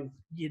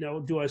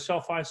 do I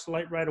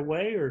self-isolate right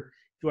away, or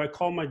do I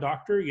call my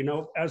doctor?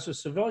 As a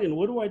civilian,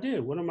 what do I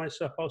do? What am I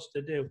supposed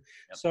to do?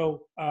 Yep.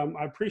 So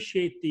I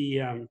appreciate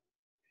the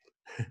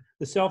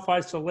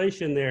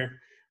self-isolation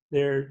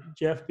there,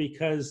 Jeff,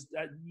 because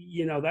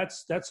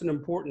that's an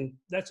important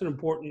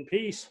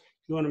piece.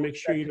 You want to make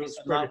sure you don't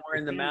spread it. I'm not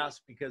wearing the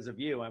mask because of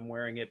you. I'm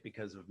wearing it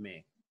because of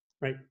me.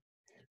 Right.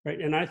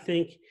 And I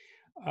think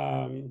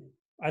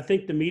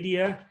the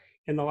media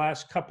in the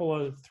last couple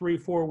of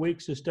 3-4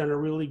 weeks has done a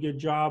really good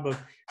job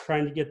of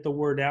trying to get the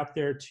word out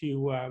there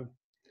to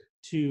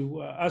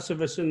us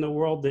of us in the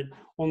world that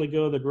only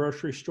go to the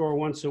grocery store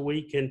once a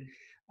week, and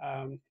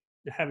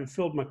haven't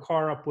filled my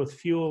car up with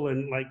fuel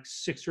in like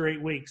 6 or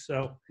 8 weeks.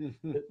 So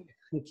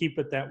keep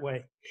it that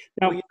way.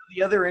 Now,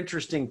 the other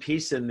interesting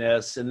piece in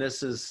this, and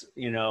this is,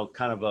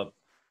 kind of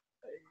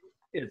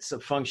it's a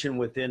function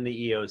within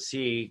the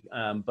EOC,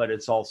 but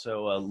it's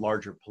also a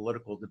larger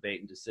political debate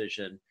and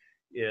decision,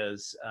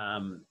 is,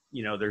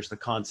 there's the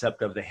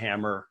concept of the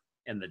hammer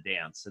and the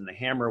dance. And the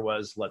hammer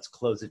was, let's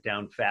close it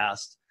down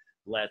fast.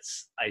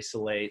 Let's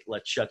isolate,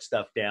 let's shut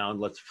stuff down,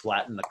 let's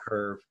flatten the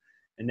curve.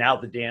 And now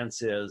the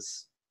dance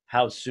is,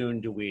 how soon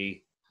do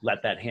we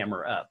let that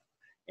hammer up?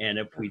 And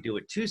if we do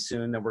it too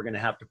soon, then we're going to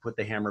have to put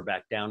the hammer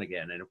back down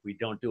again. And if we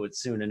don't do it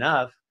soon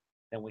enough,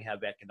 then we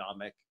have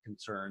economic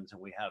concerns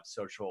and we have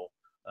social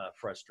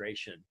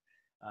frustration.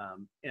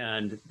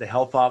 And the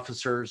health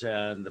officers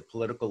and the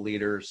political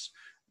leaders,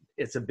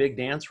 it's a big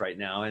dance right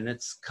now. And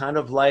it's kind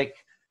of like,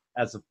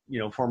 as a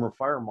former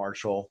fire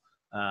marshal,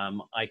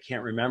 I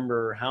can't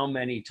remember how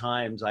many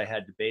times I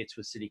had debates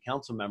with city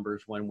council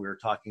members when we were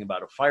talking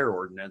about a fire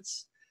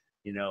ordinance,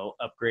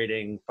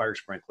 upgrading fire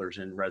sprinklers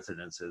in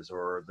residences,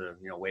 or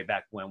way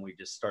back when we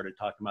just started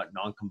talking about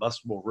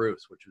non-combustible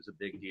roofs, which was a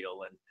big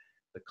deal. And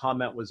the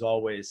comment was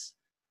always,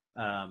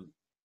 well,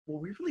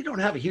 we really don't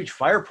have a huge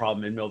fire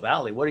problem in Mill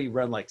Valley. What do you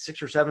run, like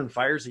 6 or 7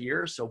 fires a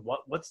year? So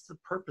what's the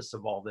purpose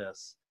of all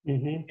this?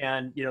 Mm-hmm.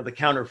 And, the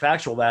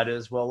counterfactual that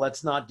is, well,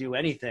 let's not do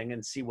anything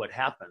and see what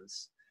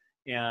happens.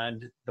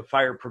 And the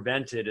fire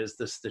prevented is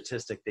the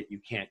statistic that you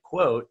can't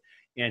quote.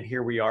 And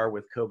here we are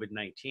with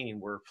COVID-19,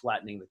 we're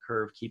flattening the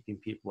curve, keeping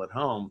people at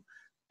home.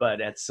 but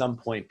at some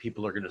point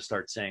people are going to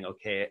start saying,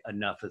 okay,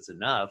 enough is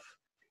enough.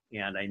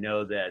 And I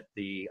know that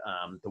the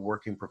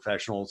working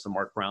professionals, the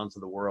Mark Browns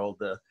of the world,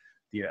 the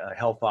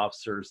health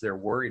officers, they're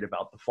worried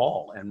about the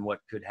fall and what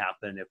could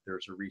happen if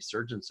there's a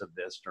resurgence of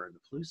this during the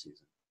flu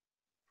season.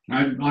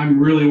 I'm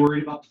really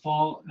worried about the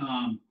fall,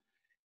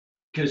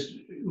 because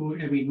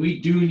I mean, we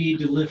do need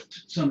to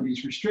lift some of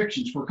these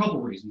restrictions for a couple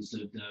of reasons.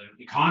 The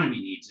economy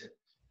needs it,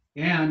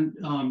 and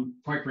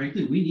quite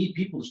frankly, we need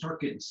people to start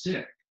getting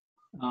sick.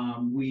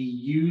 We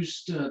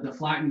used the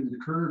flattening of the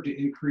curve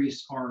to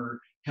increase our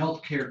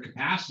healthcare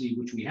capacity,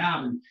 which we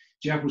have, and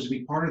Jeff was a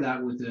big part of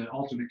that with the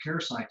alternate care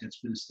site that's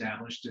been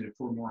established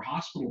for more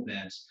hospital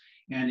beds.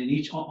 And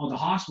in all the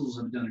hospitals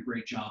have done a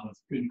great job of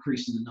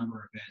increasing the number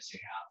of beds they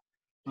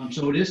have.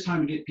 So it is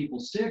time to get people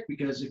sick,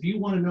 because if you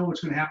want to know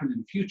what's going to happen in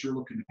the future,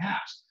 look in the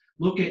past.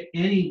 Look at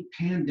any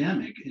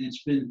pandemic, and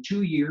it's been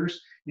 2 years,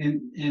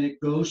 and it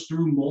goes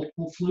through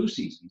multiple flu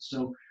seasons.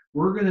 So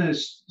we're going to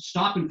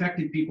stop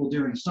infecting people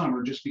during the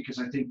summer, just because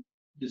I think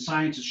the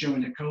science is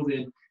showing that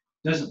COVID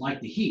doesn't like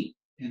the heat,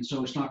 and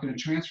so it's not going to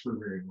transfer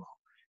very well.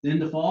 Then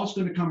the fall is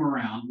going to come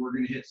around. We're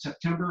going to hit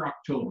September,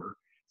 October.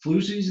 Flu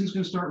season is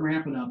going to start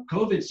ramping up.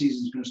 COVID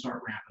season is going to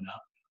start ramping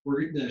up.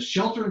 The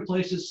shelter in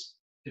places,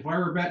 if I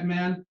were a betting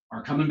man,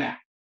 are coming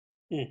back.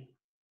 And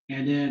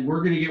then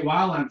we're going to get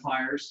wildland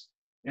fires,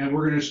 and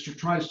we're going to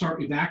try to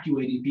start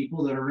evacuating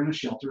people that are in a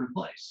shelter in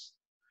place.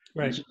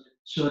 Right.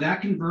 So that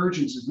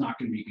convergence is not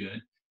going to be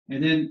good.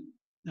 And then,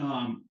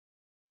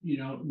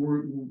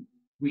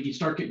 we can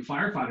start getting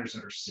firefighters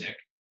that are sick.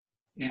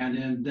 And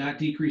then that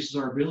decreases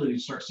our ability to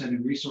start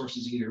sending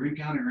resources either in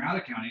county or out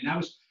of county. And that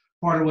was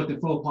part of what the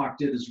FOPOC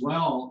did as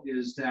well,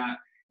 is that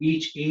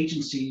each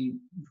agency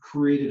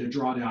created a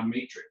drawdown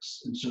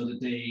matrix. And so that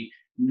they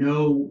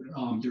know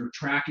they're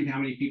tracking how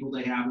many people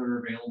they have that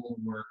are available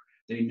to work.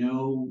 They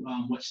know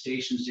what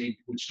stations they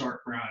would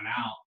start browning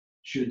out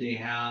should they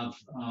have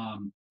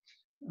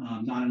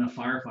not enough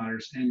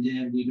firefighters. And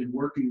then we've been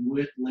working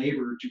with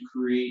labor to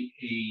create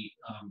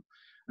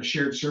a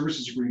shared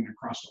services agreement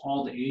across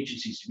all the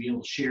agencies to be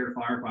able to share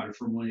firefighters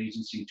from one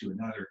agency to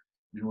another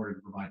in order to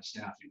provide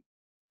staffing.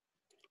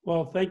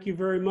 Well, thank you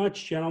very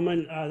much,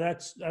 gentlemen.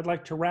 I'd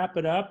like to wrap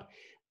it up.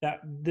 That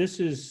this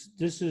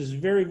is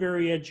very,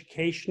 very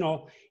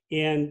educational,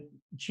 and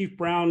Chief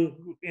Brown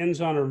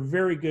ends on a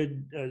very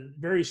good,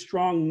 very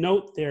strong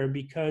note there,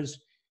 because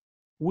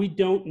we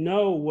don't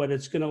know what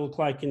it's going to look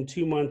like in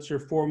 2 months or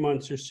 4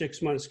 months or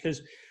 6 months.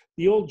 Because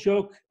the old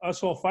joke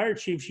us all fire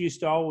chiefs used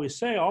to always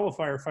say, all the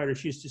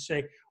firefighters used to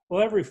say,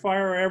 well, every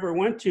fire I ever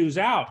went to is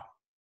out.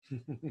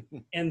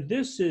 And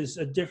this is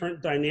a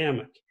different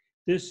dynamic.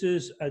 This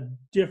is a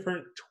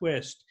different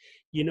twist.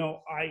 You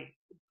know,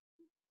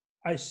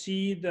 I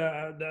see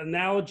the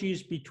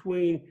analogies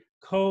between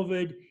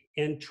COVID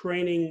and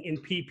training in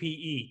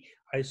PPE.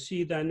 I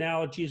see the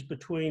analogies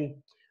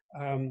between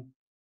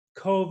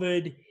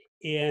COVID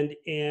and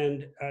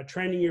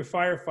training your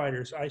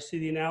firefighters. I see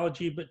the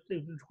analogy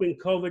between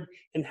COVID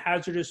and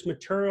hazardous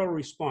material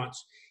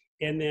response.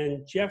 And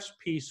then Jeff's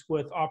piece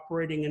with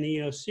operating an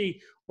EOC.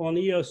 Well, an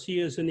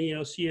EOC is an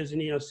EOC is an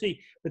EOC,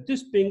 but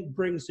this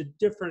brings a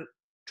different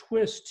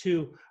twist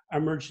to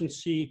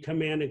emergency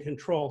command and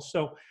control.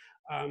 So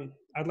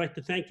I'd like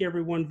to thank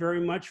everyone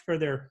very much for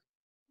their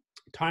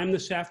time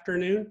this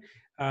afternoon.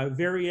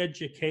 Very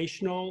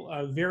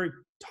educational, very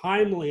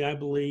timely, I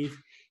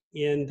believe.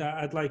 And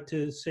I'd like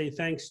to say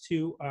thanks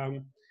to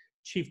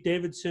Chief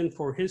Davidson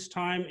for his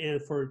time,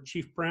 and for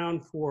Chief Brown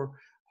for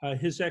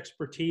his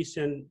expertise.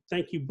 And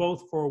thank you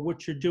both for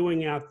what you're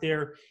doing out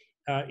there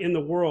in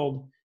the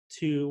world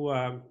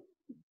to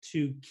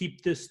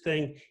keep this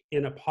thing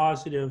in a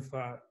positive,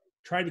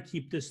 try to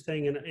keep this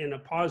thing in a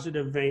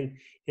positive vein,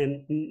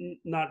 and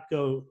not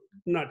go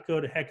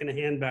to heck in a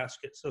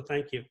handbasket. So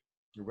thank you.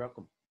 You're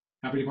welcome.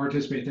 Happy to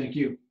participate. Thank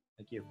you.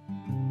 Thank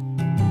you.